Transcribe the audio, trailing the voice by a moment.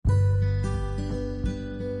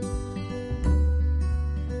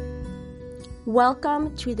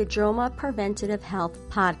Welcome to the JOMA Preventative Health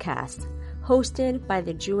Podcast, hosted by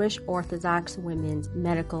the Jewish Orthodox Women's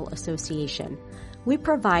Medical Association. We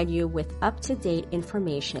provide you with up-to-date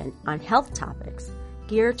information on health topics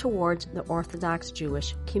geared towards the Orthodox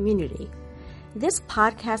Jewish community. This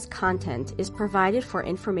podcast content is provided for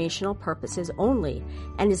informational purposes only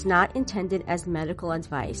and is not intended as medical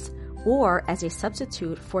advice or as a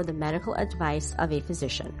substitute for the medical advice of a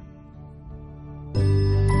physician.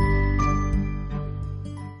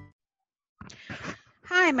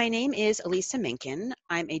 Hi, my name is Elisa Minkin.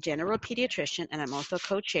 I'm a general pediatrician and I'm also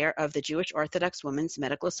co-chair of the Jewish Orthodox Women's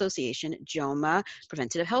Medical Association JOMA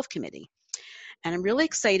Preventative Health Committee. And I'm really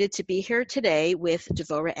excited to be here today with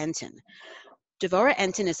Devorah Entin. Devorah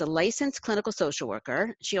Entin is a licensed clinical social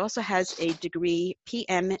worker. She also has a degree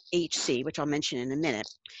PMHC, which I'll mention in a minute.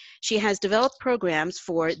 She has developed programs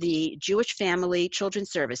for the Jewish Family Children's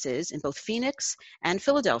Services in both Phoenix and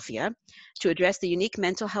Philadelphia to address the unique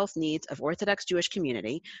mental health needs of Orthodox Jewish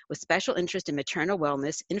community with special interest in maternal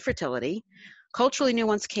wellness, infertility, culturally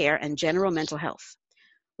nuanced care, and general mental health.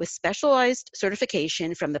 With specialized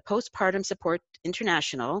certification from the Postpartum Support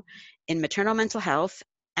International in maternal mental health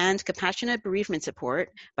and compassionate bereavement support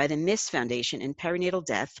by the MISS Foundation in perinatal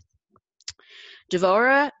death,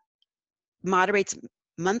 Devorah moderates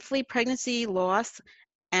monthly pregnancy loss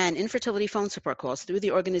and infertility phone support calls through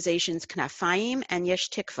the organizations Knafayim and Yesh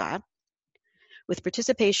Tikva, with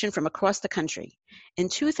participation from across the country. In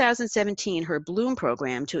 2017, her Bloom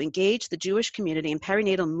program to engage the Jewish community in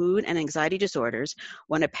perinatal mood and anxiety disorders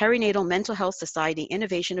won a Perinatal Mental Health Society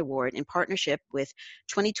Innovation Award in partnership with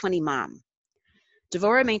 2020 Mom.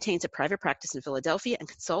 Devorah maintains a private practice in Philadelphia and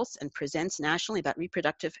consults and presents nationally about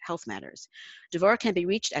reproductive health matters. Devorah can be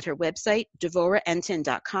reached at her website,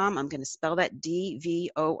 devorahentin.com. I'm going to spell that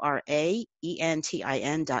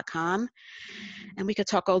DVORAENTIN.com. And we could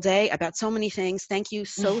talk all day about so many things. Thank you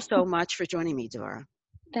so much for joining me, Devorah.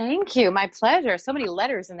 Thank you. My pleasure. So many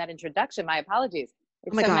letters in that introduction. My apologies.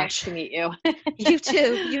 It's so nice to meet you. You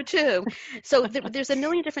too. So there's a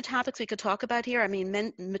million different topics we could talk about here. I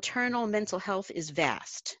mean, maternal mental health is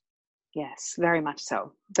vast. Yes, very much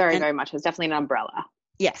so. Very much. It's definitely an umbrella.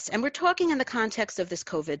 Yes, and we're talking in the context of this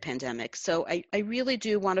COVID pandemic. So I really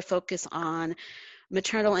do want to focus on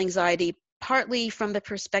maternal anxiety, partly from the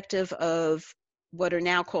perspective of what are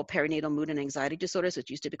now called perinatal mood and anxiety disorders, which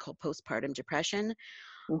used to be called postpartum depression.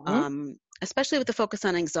 Especially with the focus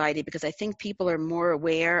on anxiety, because I think people are more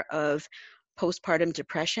aware of postpartum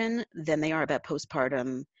depression than they are about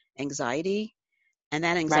postpartum anxiety. And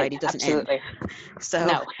that anxiety doesn't end. So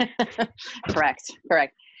no. Correct.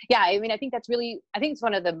 Yeah, I mean, I think it's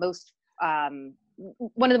one of the most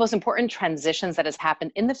important transitions that has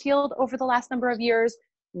happened in the field over the last number of years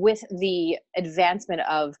with the advancement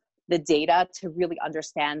of the data to really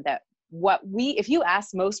understand that if you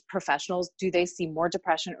ask most professionals, do they see more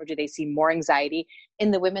depression or do they see more anxiety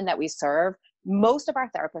in the women that we serve? Most of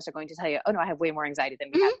our therapists are going to tell you, oh no, I have way more anxiety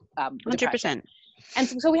than we have 100%. Depression.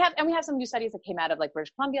 And so we have some new studies that came out of like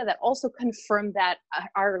British Columbia that also confirm that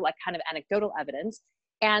are like kind of anecdotal evidence.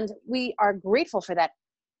 And we are grateful for that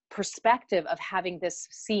perspective of having this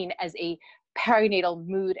seen as a perinatal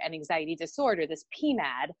mood and anxiety disorder, this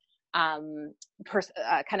PMAD, kind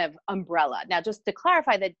of umbrella. Now, just to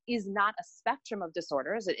clarify, that is not a spectrum of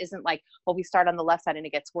disorders. It isn't like, well, we start on the left side and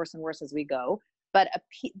it gets worse and worse as we go. But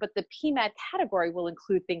the PMAD category will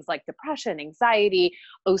include things like depression, anxiety,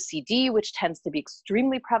 OCD, which tends to be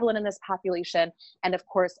extremely prevalent in this population, and of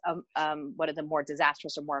course, one of the more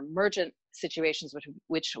disastrous or more emergent situations,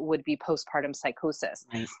 which would be postpartum psychosis.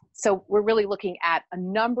 Right. So we're really looking at a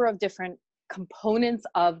number of different components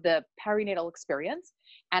of the perinatal experience.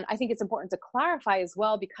 And I think it's important to clarify as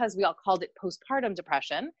well, because we all called it postpartum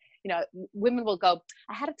depression. You know, women will go,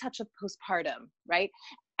 I had a touch of postpartum, right?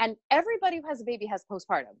 And everybody who has a baby has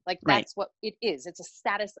postpartum. Like that's what it is. It's a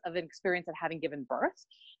status of an experience of having given birth.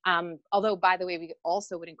 Although, by the way, we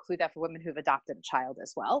also would include that for women who've adopted a child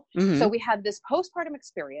as well. So we have this postpartum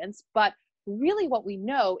experience, but really what we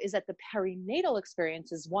know is that the perinatal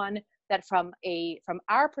experience is one that from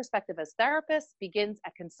our perspective as therapists begins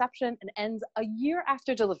at conception and ends a year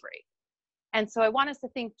after delivery. And so I want us to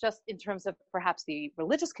think just in terms of perhaps the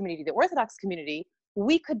religious community, the Orthodox community,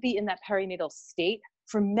 we could be in that perinatal state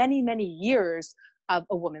for many, many years of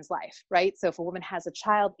a woman's life, right? So if a woman has a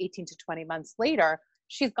child 18 to 20 months later,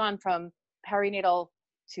 she's gone from perinatal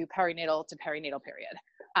to perinatal to perinatal period,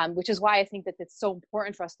 which is why I think that it's so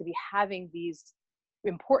important for us to be having these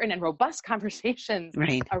important and robust conversations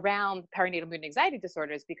around perinatal mood and anxiety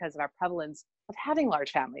disorders because of our prevalence of having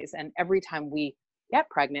large families. And every time we get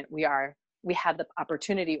pregnant, we have the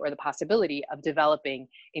opportunity or the possibility of developing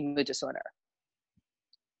a mood disorder.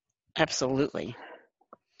 Absolutely.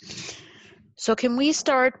 So can we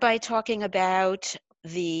start by talking about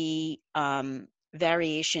the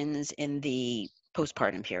variations in the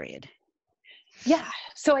postpartum period? Yeah.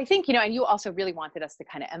 So I think, and you also really wanted us to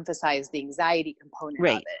kind of emphasize the anxiety component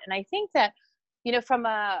of it. And I think that,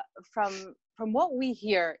 from what we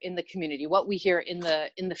hear in the community, what we hear in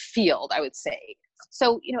the field, I would say.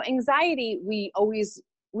 So, anxiety, we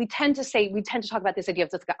tend to talk about this idea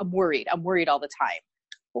of I'm worried all the time.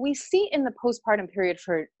 What we see in the postpartum period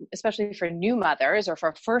especially for new mothers or for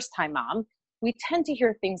a first-time mom, we tend to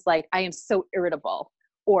hear things like, I am so irritable,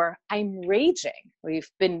 or I'm raging. We've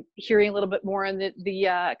been hearing a little bit more in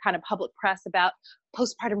the kind of public press about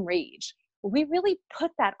postpartum rage. We really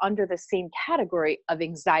put that under the same category of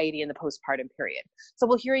anxiety in the postpartum period. So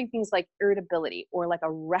we're hearing things like irritability, or like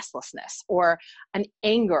a restlessness, or an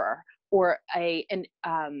anger, or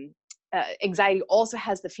anxiety also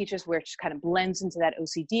has the features where it kind of blends into that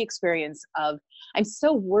OCD experience of, I'm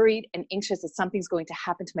so worried and anxious that something's going to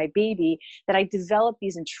happen to my baby that I develop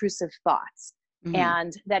these intrusive thoughts. Mm-hmm.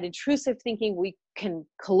 And that intrusive thinking, we can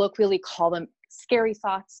colloquially call them scary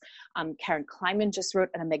thoughts. Karen Kleinman just wrote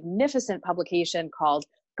a magnificent publication called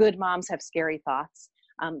Good Moms Have Scary Thoughts.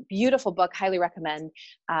 Beautiful book, highly recommend.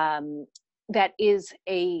 That is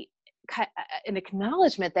an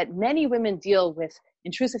acknowledgement that many women deal with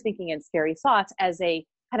intrusive thinking and scary thoughts as a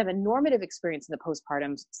kind of a normative experience in the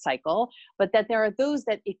postpartum cycle, but that there are those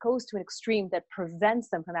that it goes to an extreme that prevents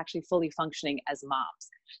them from actually fully functioning as moms.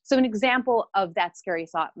 So an example of that scary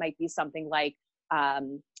thought might be something like,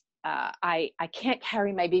 I can't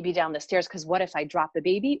carry my baby down the stairs because what if I drop the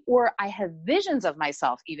baby? Or I have visions of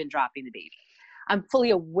myself even dropping the baby. I'm fully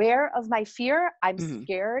aware of my fear. I'm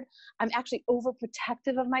scared. I'm actually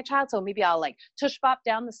overprotective of my child. So maybe I'll like tush bop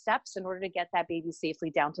down the steps in order to get that baby safely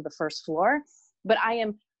down to the first floor. But I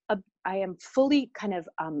am fully kind of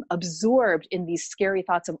absorbed in these scary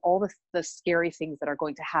thoughts of all the scary things that are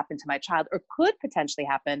going to happen to my child, or could potentially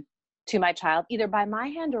happen to my child, either by my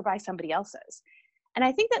hand or by somebody else's. And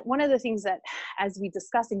I think that one of the things that, as we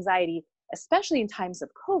discuss anxiety, especially in times of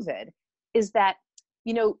COVID, is that,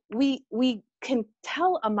 we can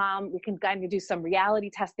tell a mom, we can kind of do some reality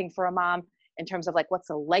testing for a mom in terms of like, what's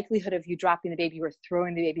the likelihood of you dropping the baby or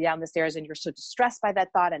throwing the baby down the stairs, and you're so distressed by that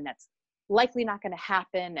thought, and that's likely not going to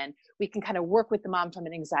happen. And we can kind of work with the mom from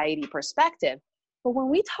an anxiety perspective. But when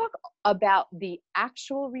we talk about the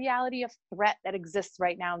actual reality of threat that exists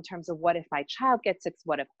right now in terms of what if my child gets sick,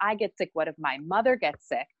 what if I get sick, what if my mother gets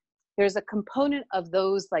sick, there's a component of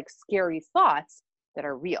those like scary thoughts that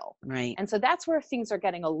are real. Right. And so that's where things are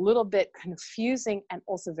getting a little bit confusing and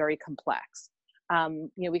also very complex.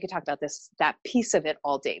 We could talk about that piece of it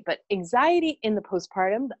all day, but anxiety in the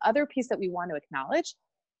postpartum, the other piece that we want to acknowledge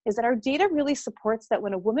is that our data really supports that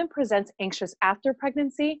when a woman presents anxious after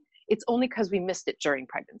pregnancy, it's only because we missed it during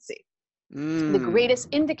pregnancy. The greatest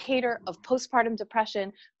indicator of postpartum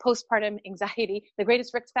depression, postpartum anxiety, the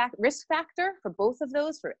greatest risk factor for both of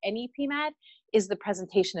those, for any PMAD, is the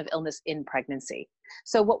presentation of illness in pregnancy.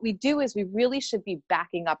 So what we do is we really should be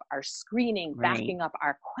backing up our screening, backing up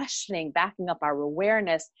our questioning, backing up our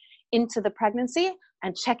awareness into the pregnancy,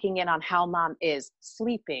 and checking in on how mom is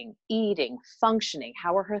sleeping, eating, functioning.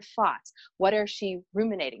 How are her thoughts? What is she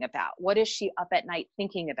ruminating about? What is she up at night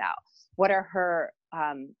thinking about? What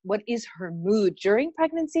is her mood during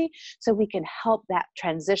pregnancy, so we can help that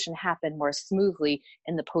transition happen more smoothly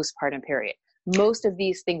in the postpartum period. Most of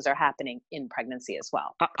these things are happening in pregnancy as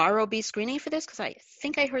well. ROB screening for this? Because I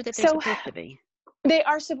think I heard that they're supposed to be. They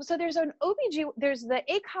are. So there's an there's the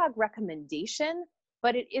ACOG recommendation,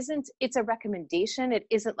 but it's a recommendation. It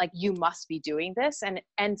isn't like you must be doing this.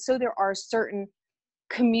 And so there are certain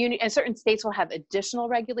certain states will have additional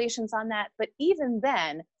regulations on that. But even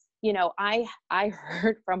then, I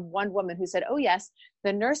heard from one woman who said, oh yes,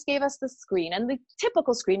 the nurse gave us the screen, and the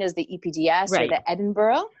typical screen is the EPDS or the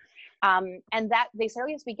Edinburgh. And that they said, oh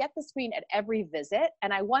yes, we get the screen at every visit.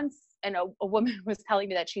 And a woman was telling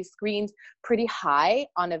me that she screened pretty high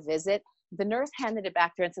on a visit. The nurse handed it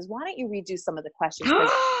back to her and says, why don't you redo some of the questions? Because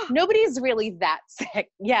nobody's really that sick.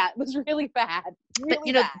 Yeah, it was really bad.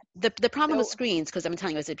 Really bad. The problem with screens, because I'm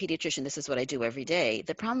telling you as a pediatrician, this is what I do every day.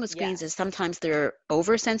 The problem with screens is sometimes they're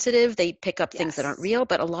oversensitive. They pick up things that aren't real,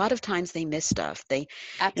 but a lot of times they miss stuff. The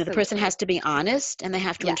person has to be honest, and they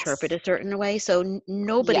have to interpret a certain way. So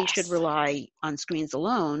nobody should rely on screens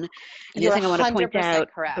alone. And the other thing I want to point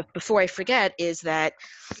out before I forget is that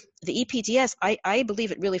the EPDS, I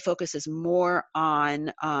believe it really focuses more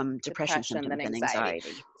on depression symptoms than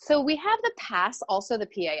anxiety. So we have the PASS, also the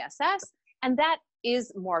PASS, and that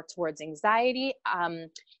is more towards anxiety,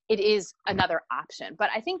 it is another option. But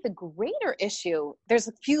I think the greater issue, there's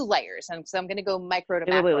a few layers. And so I'm going to go micro to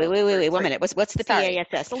macro. Wait, 1 minute. What's the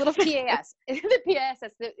PASS? A little bit. PAS. The PASS,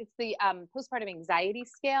 it's the postpartum anxiety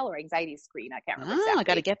scale or anxiety screen. I can't remember exactly. I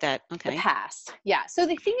got to get that. Okay. The PAS. Yeah. So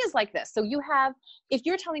the thing is like this. So you have, if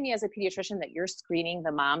you're telling me as a pediatrician that you're screening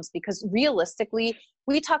the moms, because realistically,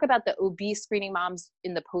 we talk about the OB screening moms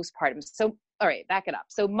in the postpartum. So, all right, back it up.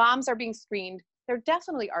 So moms are being screened. There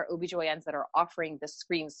definitely are OBGYNs that are offering the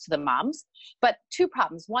screens to the moms, but two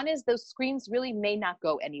problems. One is those screens really may not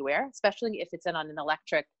go anywhere, especially if it's on an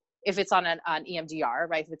EMDR,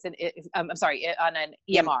 right? If it's on an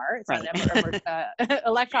EMR, it's right. on an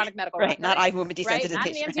electronic medical record. Right, not iMovement desensitization. Right, not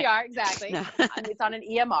an EMDR, exactly. No. It's on an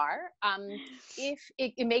EMR. If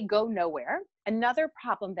it may go nowhere. Another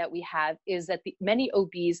problem that we have is that many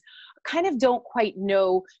OBs kind of don't quite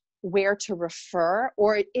know where to refer,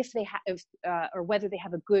 or if they have, or whether they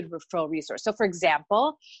have a good referral resource. So, for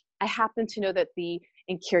example, I happen to know that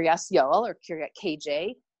in Kiryas Yoel or Kiryat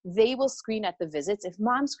KJ, they will screen at the visits. If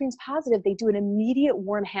mom screens positive, they do an immediate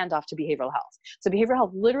warm handoff to behavioral health. So behavioral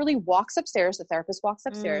health literally walks upstairs, the therapist walks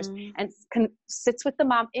upstairs and sits with the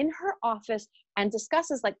mom in her office and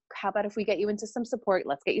discusses, like, how about if we get you into some support,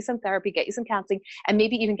 let's get you some therapy, get you some counseling, and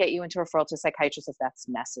maybe even get you into referral to a psychiatrist if that's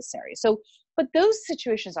necessary. So, but those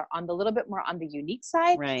situations are a little bit more on the unique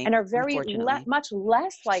side, right, and are very much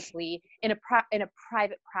less likely in a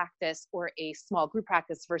private practice or a small group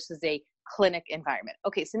practice versus a clinic environment.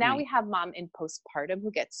 Okay, so now we have mom in postpartum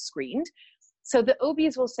who gets screened. So the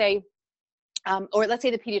OBs will say, or let's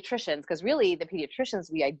say the pediatricians, because really the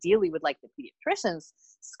pediatricians, we ideally would like the pediatricians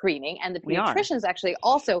screening, and the pediatricians actually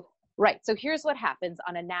also, right. So here's what happens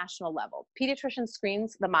on a national level. Pediatrician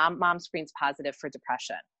screens, the mom screens positive for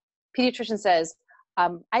depression. Pediatrician says,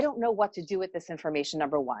 I don't know what to do with this information,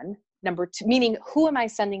 number one. Number two, meaning who am I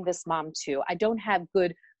sending this mom to? I don't have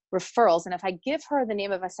good referrals. And if I give her the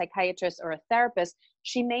name of a psychiatrist or a therapist,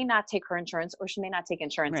 she may not take her insurance, or she may not take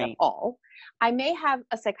insurance at all. I may have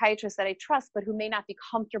a psychiatrist that I trust, but who may not be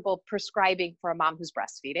comfortable prescribing for a mom who's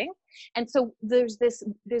breastfeeding. And so there's this,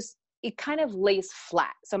 it kind of lays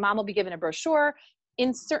flat. So mom will be given a brochure.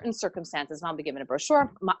 In certain circumstances, mom will be given a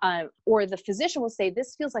brochure, or the physician will say,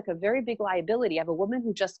 this feels like a very big liability. I have a woman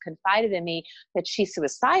who just confided in me that she's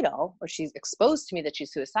suicidal, or she's exposed to me that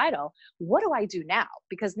she's suicidal. What do I do now?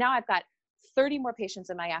 Because now I've got 30 more patients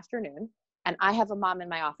in my afternoon, and I have a mom in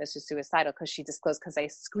my office who's suicidal because she disclosed, because I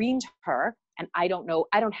screened her, and I don't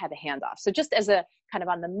have a handoff. So just as a kind of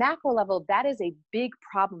on the macro level, that is a big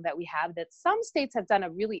problem that we have, that some states have done a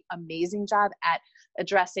really amazing job at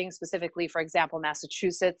addressing. Specifically, for example,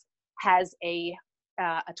 Massachusetts has a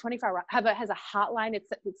 24-hour, has a hotline.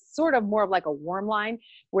 It's sort of more of like a warm line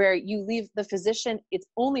where you leave the physician, it's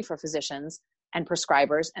only for physicians and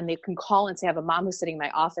prescribers, and they can call and say, I have a mom who's sitting in my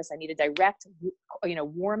office. I need a direct,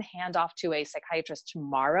 warm handoff to a psychiatrist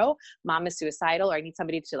tomorrow. Mom is suicidal, or I need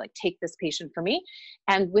somebody to take this patient for me.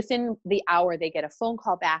 And within the hour, they get a phone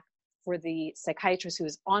call back for the psychiatrist who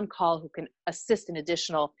is on call, who can assist in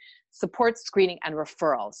additional support, screening, and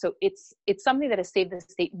referral. So it's something that has saved the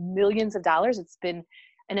state millions of dollars. It's been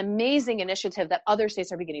an amazing initiative that other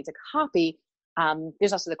states are beginning to copy.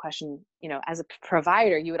 There's also the question, as a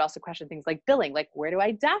provider, you would also question things like billing, like, where do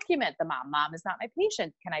I document the mom? Mom is not my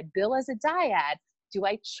patient. Can I bill as a dyad? Do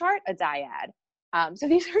I chart a dyad? So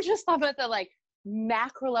these are just some of the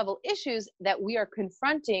macro level issues that we are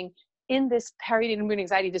confronting in this perinatal mood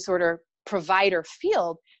anxiety disorder provider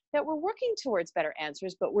field, that we're working towards better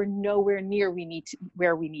answers, but we're nowhere near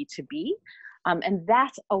where we need to be. And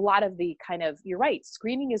that's a lot of the you're right,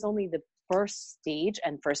 screening is only the first stage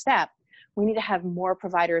and first step. We need to have more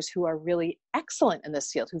providers who are really excellent in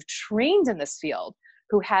this field, who've trained in this field,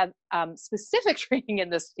 who have specific training in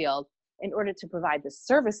this field, in order to provide the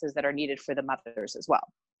services that are needed for the mothers as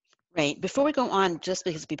well. Right. Before we go on, just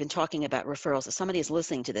because we've been talking about referrals, if somebody is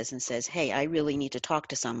listening to this and says, hey, I really need to talk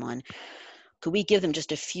to someone, could we give them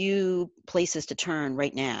just a few places to turn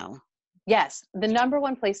right now? Yes. The number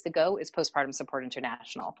one place to go is Postpartum Support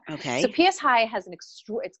International. Okay. So PSI has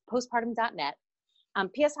it's postpartum.net.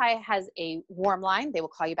 PSI has a warm line. They will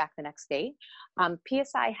call you back the next day.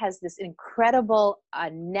 PSI has this incredible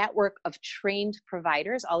network of trained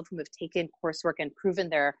providers, all of whom have taken coursework and proven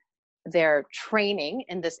their training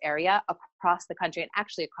in this area across the country, and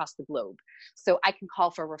actually across the globe. So I can call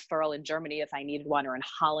for referral in Germany if I needed one, or in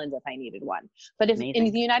Holland if I needed one. But if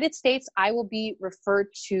in the United States, I will get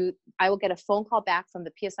a phone call back from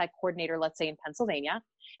the PSI coordinator, let's say in Pennsylvania,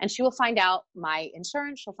 and she will find out my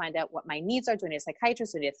insurance. She'll find out what my needs are. Do I need a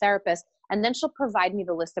psychiatrist? Do I need a therapist? And then she'll provide me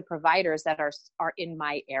the list of providers that are in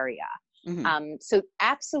my area. So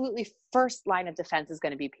absolutely first line of defense is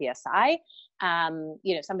going to be PSI.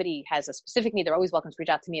 Somebody has a specific need, they're always welcome to reach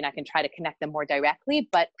out to me and I can try to connect them more directly,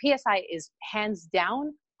 but PSI is hands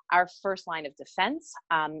down our first line of defense.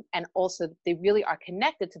 And also they really are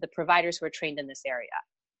connected to the providers who are trained in this area.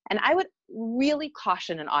 And I would really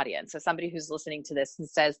caution an audience, as somebody who's listening to this and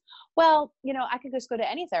says, well, I could just go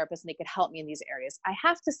to any therapist and they could help me in these areas. I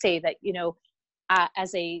have to say that,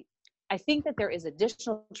 I think that there is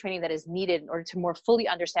additional training that is needed in order to more fully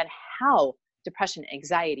understand how depression,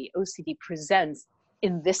 anxiety, OCD presents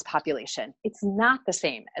in this population. It's not the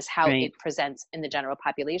same as how it presents in the general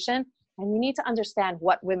population. And you need to understand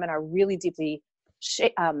what women are really deeply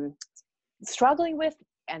struggling with,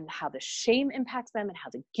 and how the shame impacts them and how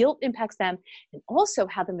the guilt impacts them, and also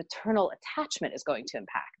how the maternal attachment is going to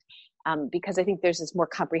impact. Because I think there's this more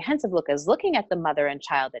comprehensive look as looking at the mother and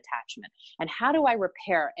child attachment, and how do I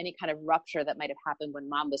repair any kind of rupture that might have happened when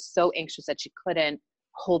mom was so anxious that she couldn't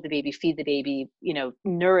hold the baby, feed the baby,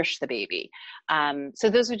 nourish the baby. So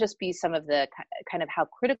those would just be some of the kind of how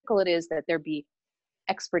critical it is that there be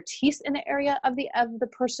expertise in the area of the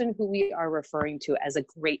person who we are referring to as a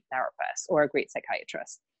great therapist or a great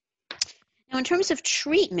psychiatrist. Now, in terms of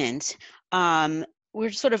treatment,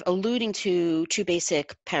 we're sort of alluding to two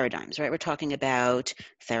basic paradigms, right? We're talking about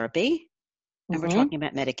therapy and we're talking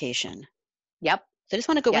about medication. Yep. So I just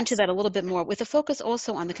want to go into that a little bit more with a focus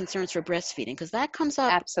also on the concerns for breastfeeding, because that comes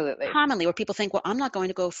up commonly where people think, well, I'm not going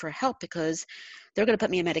to go for help because they're going to put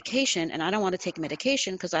me on medication and I don't want to take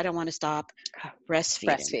medication because I don't want to stop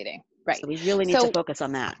breastfeeding. Right. So we really need to focus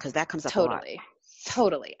on that because that comes up a lot.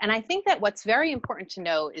 Totally. And I think that what's very important to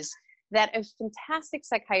know is that a fantastic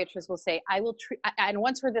psychiatrist will say, I will treat, I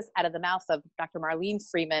once heard this out of the mouth of Dr. Marlene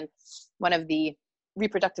Freeman, one of the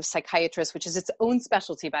reproductive psychiatrists, which is its own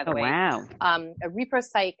specialty, by the way. Wow. A repro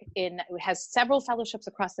psych has several fellowships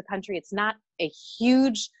across the country. It's not a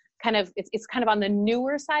huge kind of, it's kind of on the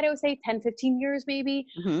newer side, I would say 10, 15 years maybe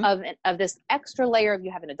of this extra layer of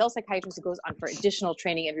you have an adult psychiatrist who goes on for additional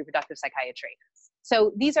training in reproductive psychiatry.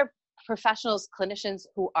 So these are professionals, clinicians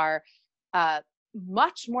who are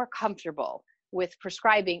much more comfortable with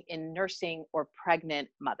prescribing in nursing or pregnant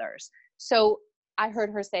mothers. So I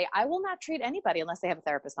heard her say, I will not treat anybody unless they have a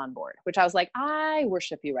therapist on board, which I was like, I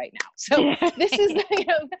worship you right now. So this is,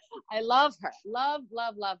 I love her, love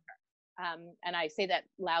her. And I say that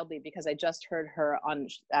loudly because I just heard her on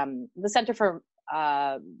the Center for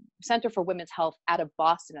Women's Health out of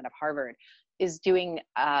Boston, out of Harvard, is doing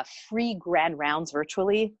free grand rounds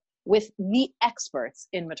virtually with the experts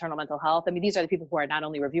in maternal mental health. I mean, these are the people who are not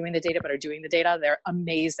only reviewing the data, but are doing the data. They're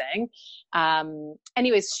amazing.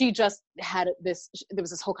 Anyways, she just had there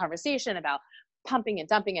was this whole conversation about pumping and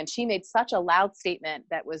dumping, and she made such a loud statement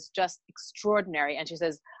that was just extraordinary. And she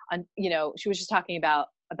says, she was just talking about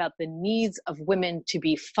the needs of women to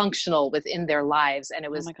be functional within their lives. And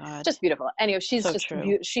it was just beautiful. Anyway, she's so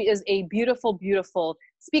she is a beautiful, beautiful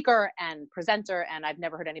speaker and presenter. And I've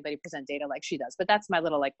never heard anybody present data like she does, but that's my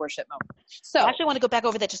little worship moment. So I actually want to go back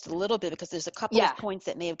over that just a little bit because there's a couple of points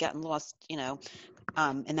that may have gotten lost,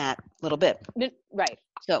 in that little bit. Right.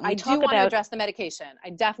 So I do want to address the medication.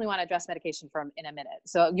 I definitely want to address medication in a minute.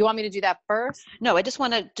 So you want me to do that first? No, I just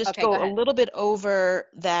want to go a little bit over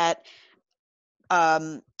that.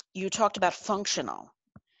 You talked about functional.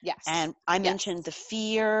 Yes. And I mentioned the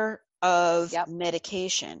fear of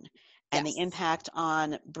medication and the impact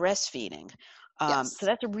on breastfeeding. So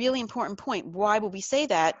that's a really important point. Why would we say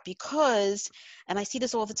that? Because, and I see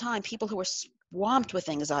this all the time, people who are swamped with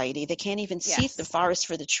anxiety, they can't even see the forest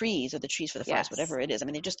for the trees or the trees for the forest, whatever it is. I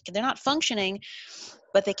mean, they're not functioning,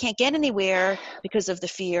 but they can't get anywhere because of the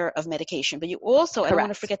fear of medication. But you also, I don't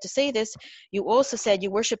want to forget to say this, you also said you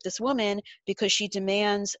worship this woman because she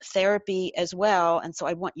demands therapy as well. And so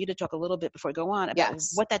I want you to talk a little bit before we go on about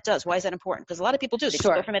what that does. Why is that important? Because a lot of people do. They just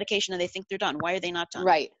go for medication and they think they're done. Why are they not done?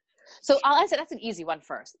 Right. So I'll answer, that's an easy one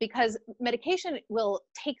first, because medication will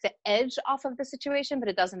take the edge off of the situation, but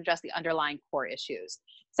it doesn't address the underlying core issues.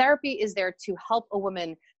 Therapy is there to help a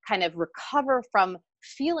woman kind of recover from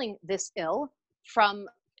feeling this ill,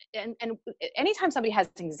 and anytime somebody has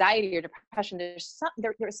anxiety or depression, there's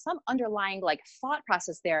some underlying thought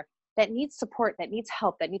process there that needs support, that needs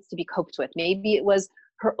help, that needs to be coped with. Maybe it was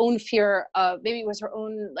her own fear of, maybe it was her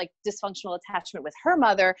own dysfunctional attachment with her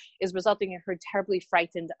mother is resulting in her terribly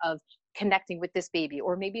frightened of connecting with this baby.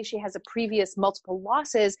 Or maybe she has a previous multiple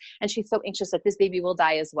losses and she's so anxious that this baby will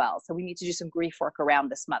die as well. So we need to do some grief work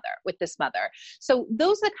around with this mother. So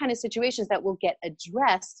those are the kind of situations that will get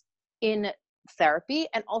addressed in therapy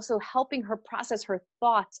and also helping her process her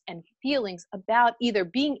thoughts and feelings about either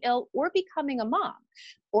being ill or becoming a mom,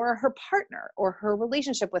 or her partner, or her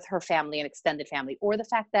relationship with her family and extended family, or the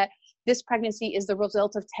fact that this pregnancy is the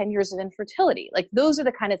result of 10 years of infertility. Like, those are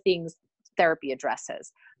the kind of things therapy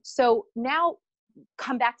addresses. So now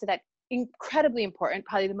come back to that incredibly important,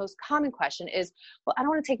 probably the most common question is, well, I don't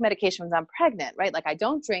want to take medication when I'm pregnant, right? Like, I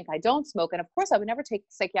don't drink, I don't smoke. And of course I would never take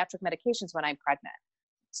psychiatric medications when I'm pregnant.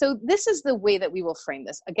 So this is the way that we will frame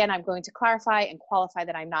this. Again, I'm going to clarify and qualify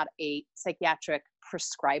that I'm not a psychiatric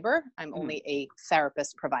prescriber. I'm only a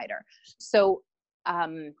therapist provider. So,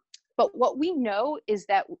 but what we know is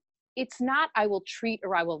that it's not I will treat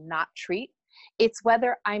or I will not treat. It's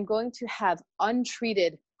whether I'm going to have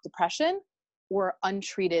untreated depression or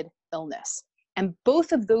untreated illness. And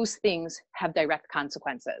both of those things have direct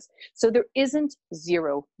consequences. So there isn't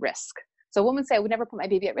zero risk. So a woman say, I would never put my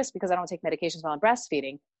baby at risk because I don't take medications while I'm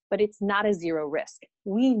breastfeeding, but it's not a zero risk.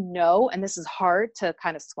 We know, and this is hard to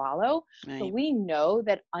kind of swallow, but we know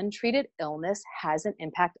that untreated illness has an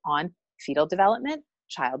impact on fetal development,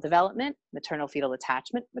 child development, maternal fetal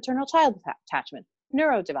attachment, maternal child attachment,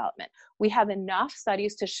 neurodevelopment. We have enough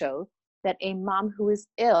studies to show that a mom who is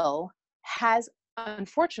ill has,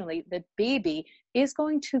 unfortunately, the baby is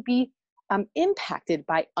going to be impacted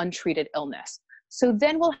by untreated illness. So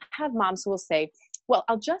then we'll have moms who will say, well,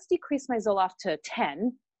 I'll just decrease my Zoloft to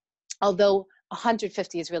 10, although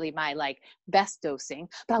 150 is really my best dosing,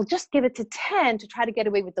 but I'll just give it to 10 to try to get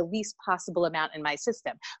away with the least possible amount in my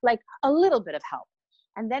system, like a little bit of help.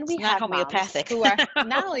 And then we have homeopathic moms who are,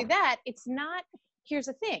 not only that, it's not, here's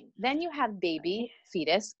the thing. Then you have baby,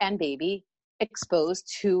 fetus, and baby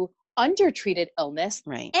exposed to undertreated illness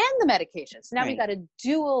and the medications. Now we've got a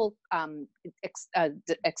dual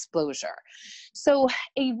exposure. So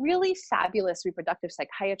a really fabulous reproductive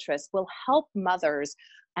psychiatrist will help mothers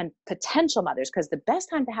and potential mothers, because the best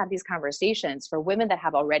time to have these conversations for women that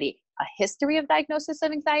have already a history of diagnosis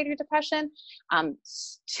of anxiety or depression,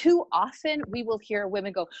 too often we will hear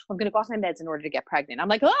women go, I'm going to go off my meds in order to get pregnant. I'm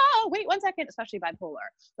like, oh, wait 1 second, especially bipolar,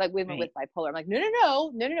 like women with bipolar. I'm like,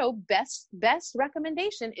 no. Best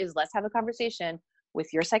recommendation is let's have a conversation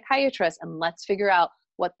with your psychiatrist and let's figure out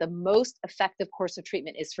what the most effective course of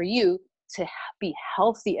treatment is for you to be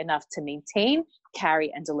healthy enough to maintain,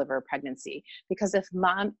 carry, and deliver a pregnancy. Because if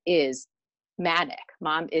mom is manic,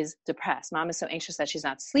 mom is depressed, mom is so anxious that she's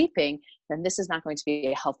not sleeping, then this is not going to be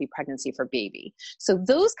a healthy pregnancy for baby. So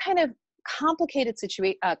those kind of complicated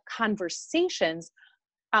conversations,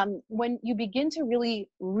 when you begin to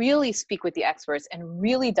really speak with the experts and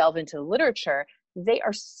really delve into the literature, they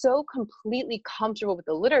are so completely comfortable with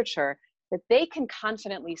the literature that they can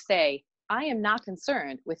confidently say, I am not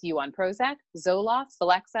concerned with you on Prozac, Zoloft,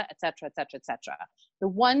 Celexa, et cetera, et cetera, et cetera. The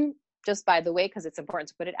one, just by the way, because it's important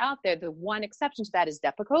to put it out there, the one exception to that is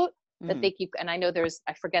Depakote that they keep, and I know there's,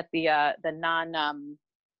 I forget the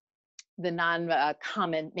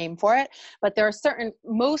non-common name for it, but there are certain,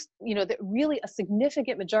 that really a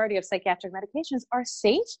significant majority of psychiatric medications are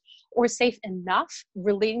safe or safe enough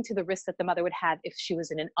relating to the risk that the mother would have if she was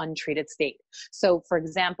in an untreated state. So for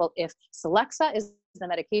example, if Celexa is the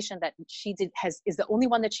medication that is the only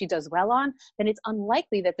one that she does well on, then it's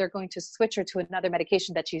unlikely that they're going to switch her to another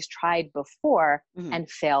medication that she's tried before and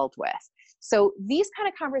failed with. So these kind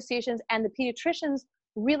of conversations, and the pediatricians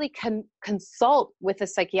really can consult with a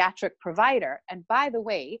psychiatric provider. And by the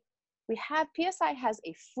way, PSI has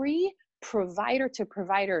a free provider to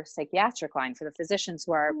provider psychiatric line for the physicians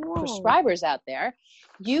who are prescribers out there.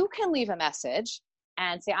 You can leave a message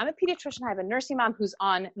and say, I'm a pediatrician, I have a nursing mom who's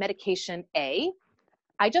on medication A.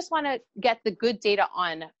 I just want to get the good data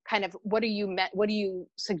on kind of what do you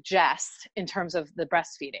suggest in terms of the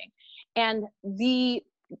breastfeeding. And the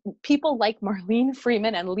people like Marlene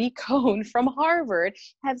Freeman and Lee Cohn from Harvard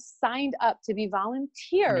have signed up to be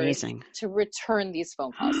volunteers to return these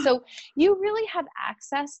phone calls. So you really have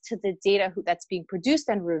access to the data that's being produced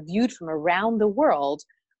and reviewed from around the world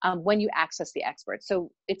when you access the experts. So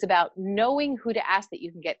it's about knowing who to ask that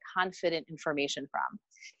you can get confident information from.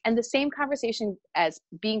 And the same conversation as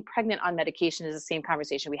being pregnant on medication is the same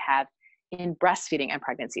conversation we have in breastfeeding and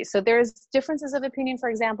pregnancy. So there's differences of opinion. For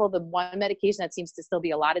example, the one medication that seems to still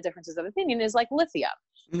be a lot of differences of opinion is like lithium.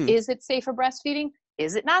 Is it safe for breastfeeding?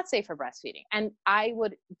 Is it not safe for breastfeeding? And I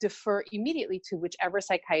would defer immediately to whichever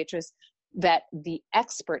psychiatrist that the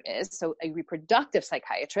expert is, so a reproductive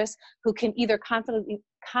psychiatrist who can either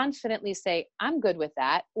confidently say, I'm good with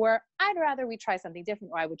that, or I'd rather we try something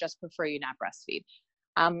different, or I would just prefer you not breastfeed.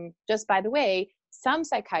 Just by the way, some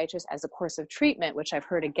psychiatrists as a course of treatment, which I've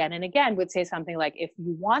heard again and again, would say something like, if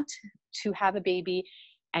you want to have a baby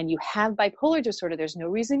and you have bipolar disorder, there's no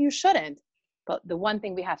reason you shouldn't. But the one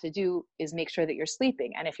thing we have to do is make sure that you're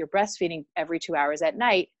sleeping. And if you're breastfeeding every 2 hours at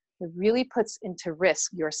night, it really puts into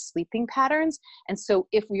risk your sleeping patterns. And so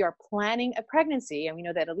if we are planning a pregnancy, and we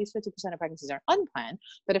know that at least 50% of pregnancies are unplanned,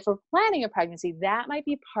 but if we're planning a pregnancy, that might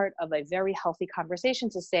be part of a very healthy conversation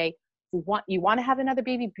to say, you want to have another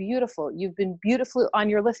baby? Beautiful. You've been beautiful on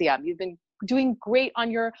your lithium. You've been doing great on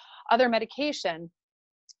your other medication.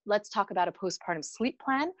 Let's talk about a postpartum sleep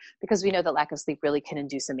plan, because we know that lack of sleep really can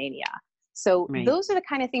induce a mania. So those are the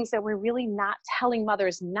kind of things that we're really not telling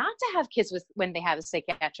mothers not to have kids with when they have a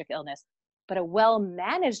psychiatric illness. But a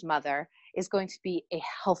well-managed mother is going to be a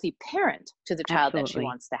healthy parent to the child that she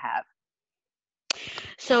wants to have.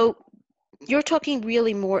 So you're talking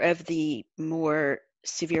really more of the more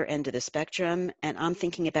severe end of the spectrum. And I'm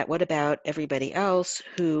thinking about, what about everybody else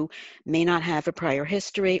who may not have a prior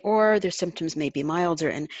history, or their symptoms may be milder?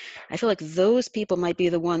 And I feel like those people might be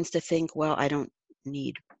the ones to think, well, I don't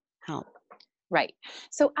need help. Right.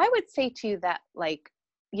 So I would say to you that,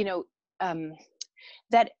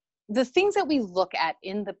 that the things that we look at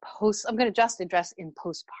in the I'm going to just address in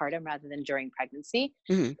postpartum rather than during pregnancy.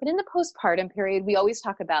 Mm-hmm. But in the postpartum period, we always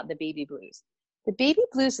talk about the baby blues. The baby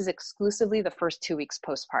blues is exclusively the first 2 weeks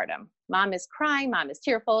postpartum. Mom is crying, mom is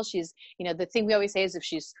tearful. She's, the thing we always say is if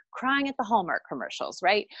she's crying at the Hallmark commercials,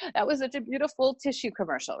 right? That was such a beautiful tissue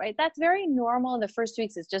commercial, right? That's very normal in the first 2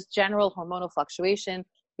 weeks. It's just general hormonal fluctuation.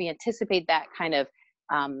 We anticipate that kind of,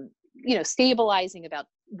 stabilizing about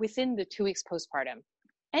within the 2 weeks postpartum.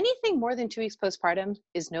 Anything more than 2 weeks postpartum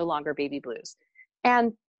is no longer baby blues.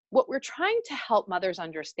 And what we're trying to help mothers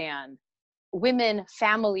understand, women,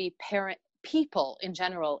 family, parent, people in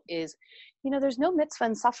general, is, there's no mitzvah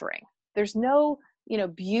in suffering. There's no,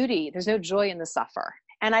 beauty. There's no joy in the suffer.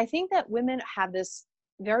 And I think that women have this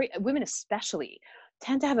women especially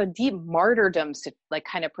tend to have a deep martyrdom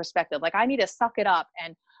kind of perspective. Like, I need to suck it up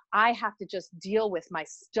and I have to just deal with my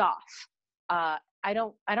stuff. I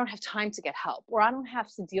don't have time to get help, or I have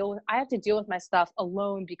to deal with my stuff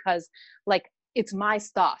alone because it's my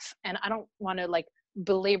stuff. And I don't want to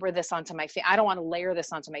belabor this onto I don't want to layer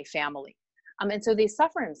this onto my family. And so they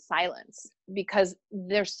suffer in silence because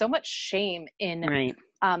there's so much shame in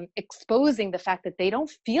exposing the fact that they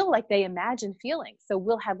don't feel like they imagine feeling. So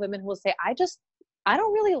we'll have women who will say, I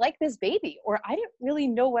don't really like this baby, or I didn't really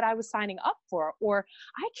know what I was signing up for, or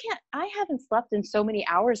I haven't slept in so many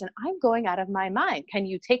hours and I'm going out of my mind. Can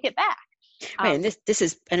you take it back? Right. And this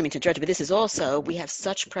is, I don't mean to judge, but this is also, we have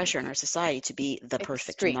such pressure in our society to be the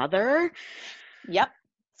perfect mother. Yep.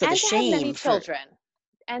 So and the shame have many children.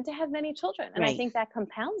 And to have many children. And I think that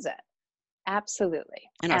compounds it. Absolutely.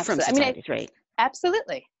 And our from societies, right.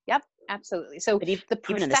 Absolutely. Yep. Absolutely. So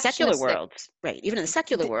even in the secular world, even in the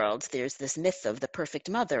secular world, there's this myth of the perfect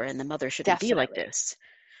mother, and the mother shouldn't be like this.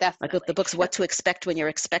 Definitely. Like the books, What to Expect When You're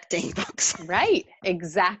Expecting books. Right.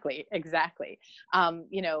 Exactly. And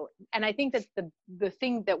I think that the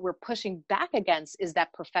thing that we're pushing back against is that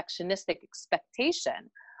perfectionistic expectation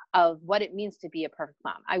of what it means to be a perfect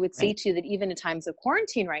mom. I would say to you that even in times of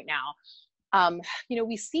quarantine right now,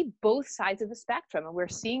 we see both sides of the spectrum,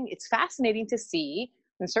 and it's fascinating to see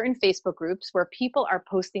in certain Facebook groups where people are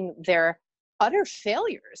posting their utter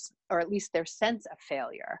failures, or at least their sense of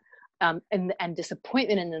failure, and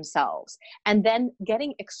disappointment in themselves, and then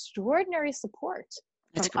getting extraordinary support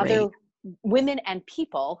from other women and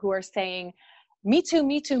people who are saying, me too,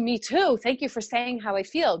 me too, me too. Thank you for saying how I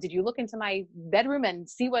feel. Did you look into my bedroom and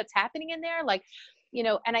see what's happening in there?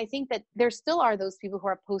 And I think that there still are those people who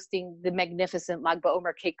are posting the magnificent Lag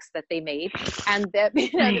BaOmer cakes that they made, and that the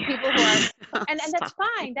people who are, and that's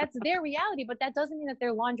fine. That's their reality, but that doesn't mean that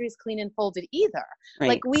their laundry is clean and folded either.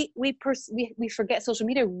 Right. We forget social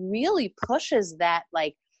media really pushes that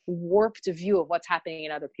warped view of what's happening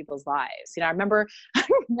in other people's lives. I remember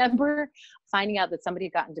finding out that somebody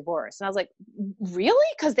had gotten divorced, and I was like, really?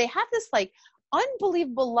 Because they have this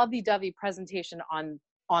unbelievable lovey-dovey presentation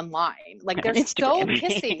online. They're so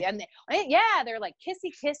kissy, and they're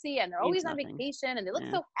kissy, and they're always on vacation, and they look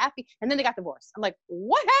so happy, and then they got divorced. I'm like,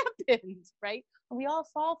 what happened? Right? And we all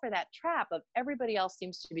fall for that trap of everybody else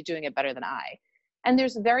seems to be doing it better than I. And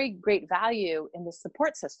there's very great value in the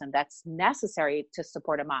support system that's necessary to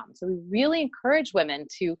support a mom. So we really encourage women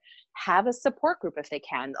to have a support group if they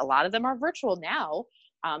can. A lot of them are virtual now,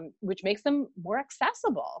 which makes them more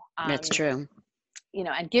accessible. That's true.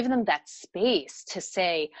 And give them that space to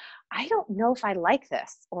say, I don't know if I like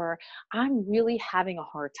this, or I'm really having a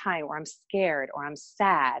hard time, or I'm scared, or I'm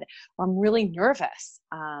sad, or I'm really nervous.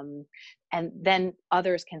 And then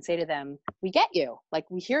others can say to them, we get you,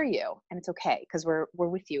 we hear you, and it's okay, because we're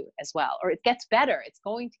with you as well. Or it gets better. It's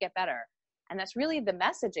going to get better. And that's really the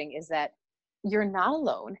messaging, is that you're not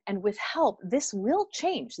alone. And with help, this will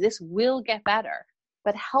change. This will get better.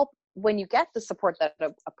 But help, when you get the support that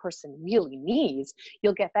a person really needs,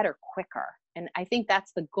 you'll get better quicker. And I think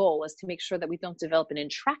that's the goal, is to make sure that we don't develop an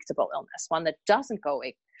intractable illness, one that doesn't go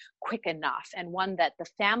away quick enough, and one that the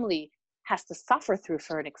family has to suffer through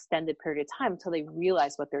for an extended period of time until they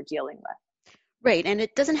realize what they're dealing with. Right. And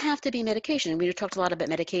it doesn't have to be medication. We talked a lot about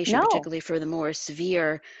medication, No. particularly for the more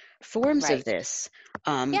severe forms of this.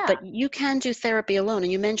 But you can do therapy alone.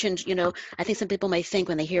 And you mentioned, I think some people may think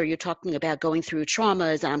when they hear you talking about going through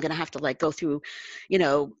traumas, I'm going to have to go through,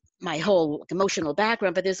 my whole emotional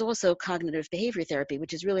background, but there's also cognitive behavior therapy,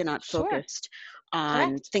 which is really not focused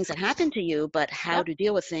on things that happen to you, but how to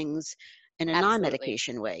deal with things in a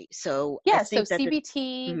non-medication way. So I think so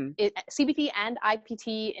CBT and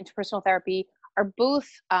IPT, interpersonal therapy, are both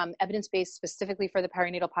evidence-based specifically for the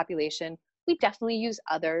perinatal population. We definitely use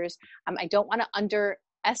others. I don't want to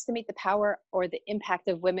underestimate the power or the impact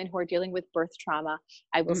of women who are dealing with birth trauma.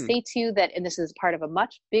 I will say to you that, and this is part of a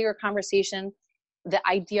much bigger conversation, the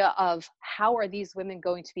idea of how are these women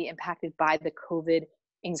going to be impacted by the COVID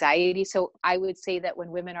anxiety. So I would say that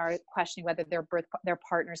when women are questioning whether their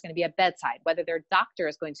partner is going to be at bedside, whether their doctor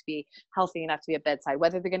is going to be healthy enough to be at bedside,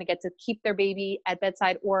 whether they're going to get to keep their baby at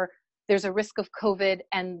bedside, or there's a risk of COVID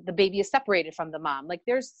and the baby is separated from the mom.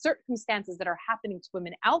 There's circumstances that are happening to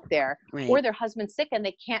women out there, or their husband's sick and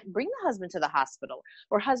they can't bring the husband to the hospital,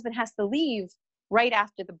 or husband has to leave right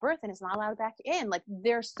after the birth and is not allowed back in.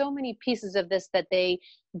 There's so many pieces of this that they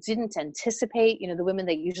didn't anticipate. The women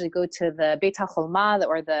that usually go to the Beit HaCholma,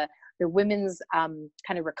 or the women's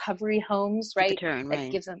kind of recovery homes, right? That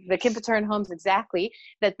gives them the Kippur homes, exactly,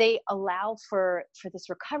 that they allow for this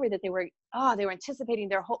recovery that they were anticipating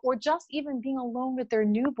their whole, or just even being alone with their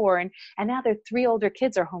newborn, and now their 3 older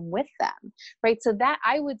kids are home with them, right? So that,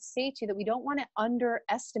 I would say to you that we don't want to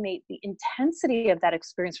underestimate the intensity of that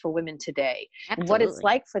experience for women today. Absolutely. What it's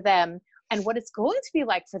like for them, and what it's going to be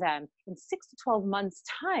like for them in 6 to 12 months'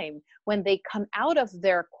 time when they come out of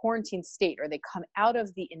their quarantine state, or they come out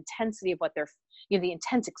of the intensity of what they're, the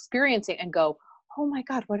intense experiencing, and go, oh my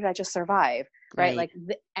God, what did I just survive? Right.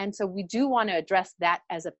 And so we do want to address that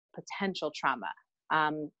as a potential trauma.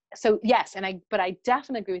 So yes, but I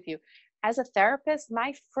definitely agree with you. As a therapist,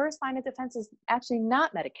 my first line of defense is actually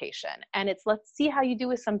not medication. And it's, let's see how you do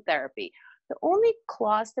with some therapy. The only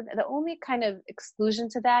clause to that, the only kind of exclusion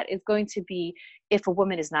to that is going to be if a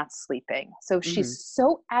woman is not sleeping. So she's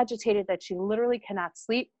so agitated that she literally cannot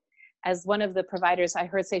sleep. As one of the providers I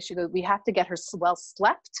heard say, she goes, we have to get her well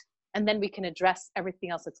slept, and then we can address everything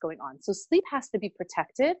else that's going on. So sleep has to be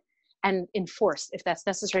protected and enforced. If that's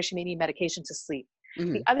necessary, she may need medication to sleep.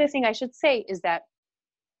 The other thing I should say is that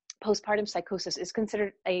postpartum psychosis is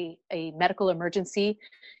considered a medical emergency.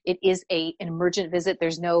 It is an emergent visit.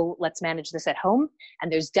 There's no let's manage this at home,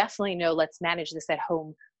 and there's definitely no let's manage this at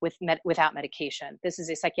home without medication. This is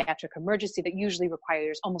a psychiatric emergency that usually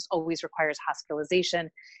almost always requires hospitalization.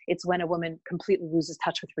 It's when a woman completely loses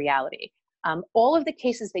touch with reality. All of the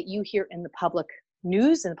cases that you hear in the public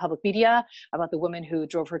news and the public media about the woman who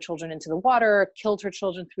drove her children into the water, killed her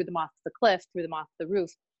children, threw them off the cliff, threw them off the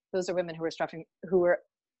roof, those are women who were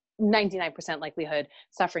 99% likelihood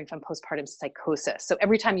suffering from postpartum psychosis. So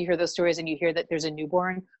every time you hear those stories and you hear that there's a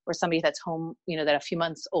newborn or somebody that's home, that a few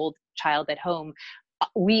months old child at home,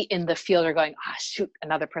 we in the field are going, shoot,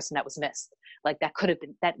 another person that was missed.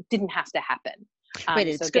 That didn't have to happen.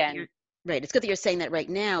 It's good that you're saying that right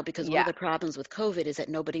now, because one of the problems with COVID is that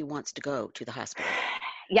nobody wants to go to the hospital.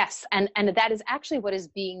 Yes. And that is actually what is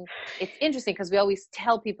it's interesting, because we always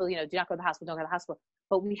tell people, do not go to the hospital, don't go to the hospital.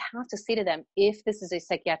 But we have to say to them, if this is a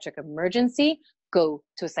psychiatric emergency, go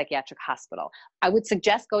to a psychiatric hospital. I would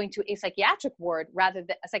suggest going to a psychiatric ward rather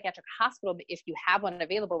than a psychiatric hospital, if you have one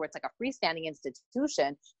available where it's like a freestanding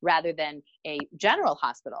institution rather than a general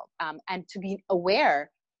hospital. And to be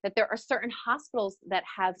aware that there are certain hospitals that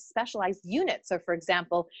have specialized units. So for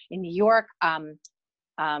example, in New York,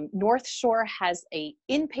 North Shore has a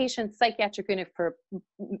inpatient psychiatric unit for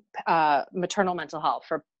maternal mental health,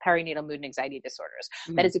 for perinatal mood and anxiety disorders.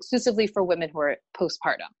 That is exclusively for women who are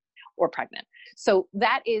postpartum or pregnant. So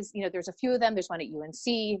that is, there's a few of them. There's one at UNC,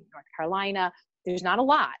 North Carolina. There's not a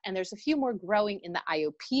lot. And there's a few more growing in the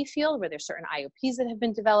IOP field, where there's certain IOPs that have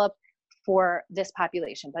been developed for this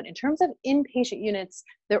population. But in terms of inpatient units,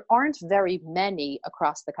 there aren't very many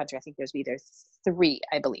across the country. I think there's either 3,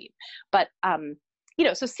 I believe. But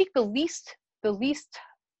so seek the least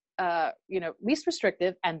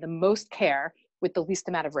restrictive and the most care with the least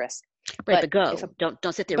amount of risk. Right, but go.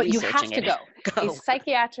 Don't sit there researching it. But you have to go. Go. A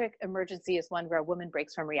psychiatric emergency is one where a woman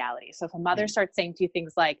breaks from reality. So if a mother starts saying to you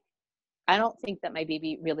things like, I don't think that my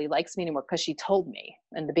baby really likes me anymore because she told me,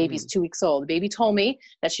 and the baby's 2 weeks old. The baby told me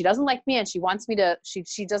that she doesn't like me and she wants me to,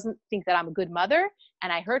 she doesn't think that I'm a good mother.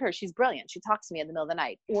 And I heard her, she's brilliant. She talks to me in the middle of the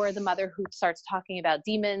night. Or the mother who starts talking about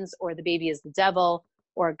demons, or the baby is the devil,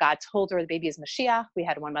 or God told her the baby is Mashiach. We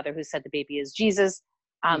had one mother who said the baby is Jesus,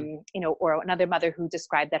 or another mother who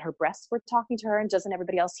described that her breasts were talking to her, and doesn't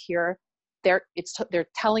everybody else hear? They're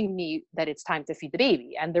telling me that it's time to feed the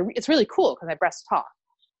baby. And it's really cool because my breasts talk.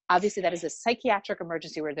 Obviously, that is a psychiatric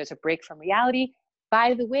emergency where there's a break from reality.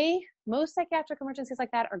 By the way, most psychiatric emergencies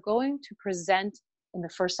like that are going to present in the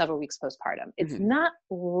first several weeks postpartum. It's not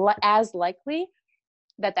as likely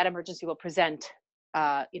that emergency will present,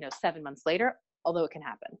 7 months later, although it can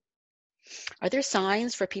happen. Are there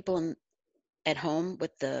signs for people at home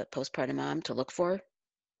with the postpartum mom to look for?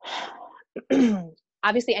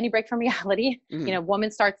 Obviously, any break from reality.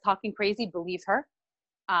 Woman starts talking crazy, believe her.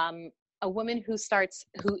 A woman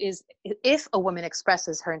if a woman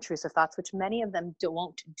expresses her intrusive thoughts, which many of them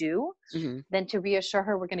won't do, then to reassure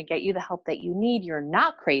her, we're going to get you the help that you need. You're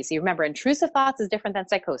not crazy. Remember, intrusive thoughts is different than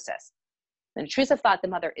psychosis. An intrusive thought, the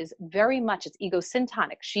mother is very much, it's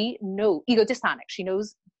egosyntonic. Egodystonic. She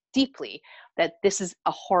knows deeply that this is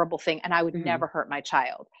a horrible thing and I would never hurt my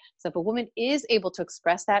child. So if a woman is able to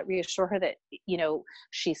express that, reassure her that,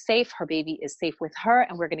 she's safe, her baby is safe with her,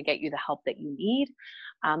 and we're going to get you the help that you need.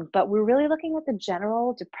 But we're really looking at the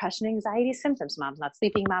general depression, anxiety symptoms. Mom's not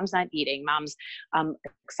sleeping, mom's not eating, mom's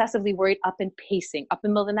excessively worried, up and pacing, up in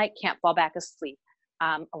the middle of the night, can't fall back asleep.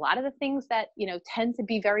 A lot of the things that, tend to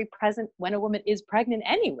be very present when a woman is pregnant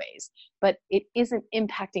anyways, but it isn't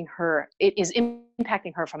impacting her. It is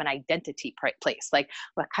impacting her from an identity place. Like,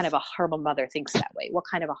 what kind of a horrible mother thinks that way? What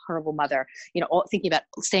kind of a horrible mother, thinking about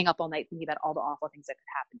staying up all night, thinking about all the awful things that could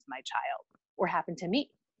happen to my child or happen to me.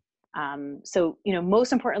 So,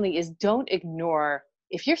 most importantly is don't ignore.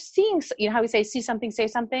 If you're seeing, how we say, see something, say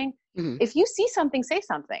something. If you see something, say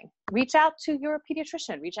something. Reach out to your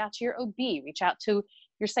pediatrician, reach out to your OB, reach out to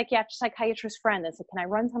your psychiatrist friend and say, can I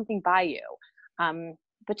run something by you?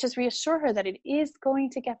 But just reassure her that it is going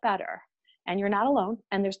to get better and you're not alone.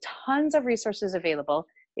 And there's tons of resources available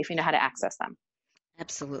if you know how to access them.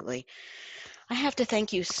 Absolutely. I have to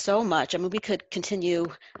thank you so much. I mean, we could continue.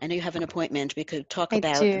 I know you have an appointment. We could talk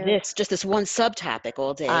about this one subtopic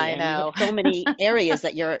all day. I know. So many areas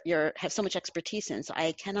that you have so much expertise in. So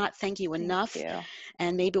I cannot thank you enough. Thank you.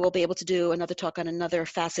 And maybe we'll be able to do another talk on another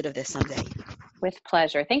facet of this someday. With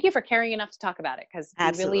pleasure. Thank you for caring enough to talk about it, because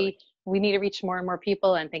we need to reach more and more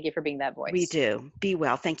people. And thank you for being that voice. We do. Be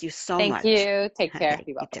well. Thank you so much. Thank you. Take care.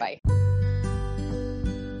 Be well. Bye.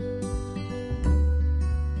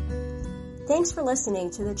 Thanks for listening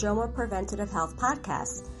to the JOMA Preventative Health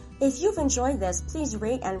Podcast. If you've enjoyed this, please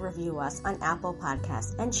rate and review us on Apple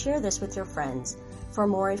Podcasts and share this with your friends. For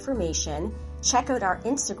more information, check out our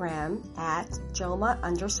Instagram at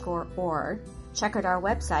JOMA_org. Check out our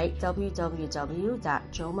website,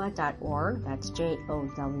 www.joma.org, that's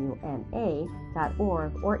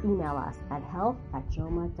JOWMA.org, or email us at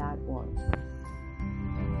health@joma.org.